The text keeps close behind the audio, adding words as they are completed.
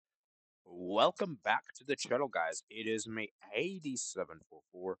Welcome back to the channel, guys. It is me,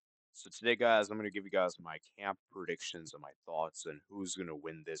 8744. So today, guys, I'm going to give you guys my camp predictions and my thoughts and who's going to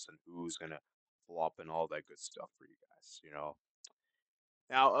win this and who's going to flop and all that good stuff for you guys.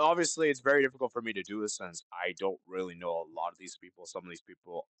 Now, obviously, it's very difficult for me to do this since I don't really know a lot of these people. Some of these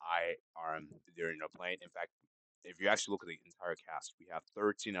people they're playing. In fact, if you actually look at the entire cast, we have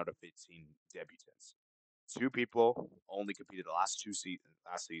 13 out of 15 debutants. Two people only competed the last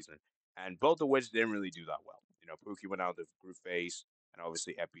season, and both of which didn't really do that well. Pookie went out of the group phase, and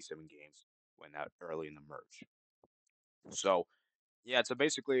obviously FP7 Games went out early in the merge. So yeah, so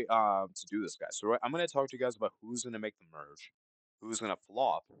basically, to do this, guys. So I'm gonna talk to you guys about who's gonna make the merge, who's gonna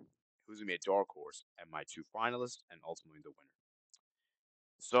flop, who's gonna be a dark horse, and my two finalists, and ultimately the winner.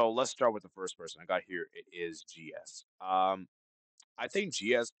 So let's start with the first person I got here. It is GS. I think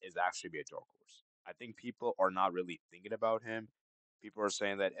GS is actually be a dark horse. I think people are not really thinking about him. People are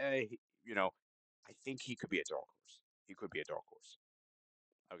saying that, hey, I think he could be a dark horse. He could be a dark horse.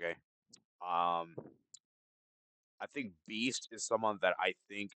 Okay. Um, I think Beast is someone that I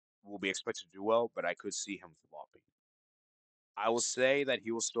think will be expected to do well, but I could see him flopping. I will say that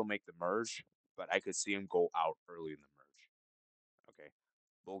he will still make the merge, but I could see him go out early in the merge. Okay.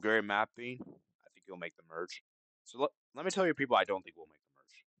 Bulgarian mapping, I think he'll make the merge. So let me tell you people I don't think will make the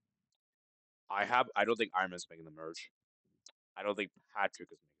merge. I don't think Iron Man's making the merge. I don't think Patrick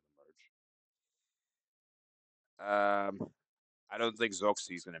is making the merge. I don't think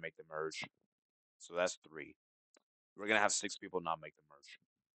Zoxy is going to make the merge. So that's three. We're going to have six people not make the merge,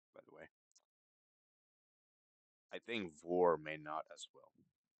 by the way. I think Vor may not as well.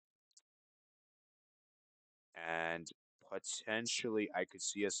 And potentially, I could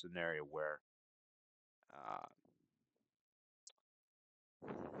see a scenario where uh,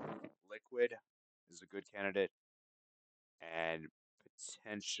 Liquid is a good candidate and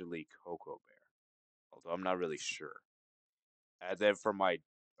potentially Coco Bear, although I'm not really sure. And then for my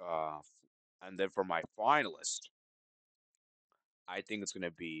uh, finalist, I think it's going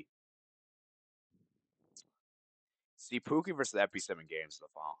to be see Pookie versus FP7 Games the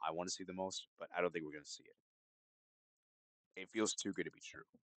final. I want to see the most, but I don't think we're going to see it. It feels too good to be true.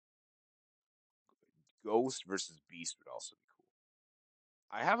 Ghost versus Beast would also be cool.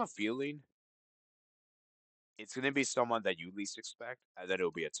 I have a feeling it's going to be someone that you least expect, and then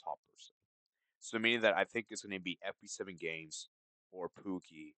it'll be a top person. So meaning that I think it's going to be FP7 Games or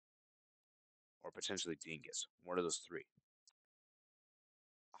Pookie or potentially Dingus. One of those three.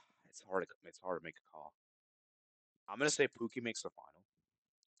 It's hard to make a call. I'm going to say Pookie makes the final,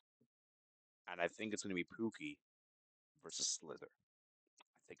 and I think it's going to be Pookie versus Slither.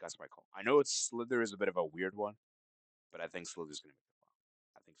 I think that's my call. I know it's Slither is a bit of a weird one, but I think Slither's going to make the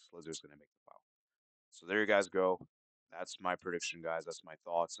final. I think Slither's going to make the final. So there you guys go. That's my prediction, guys. That's my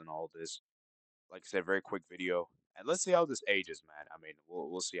thoughts and all this. Like I said, very quick video, and let's see how this ages, man. I mean,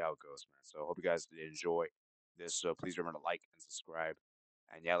 we'll see how it goes, man. So I hope you guys did enjoy this. So please remember to like and subscribe.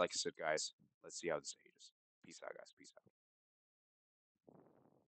 And yeah, like I said, guys, let's see how this ages. Peace out, guys. Peace out.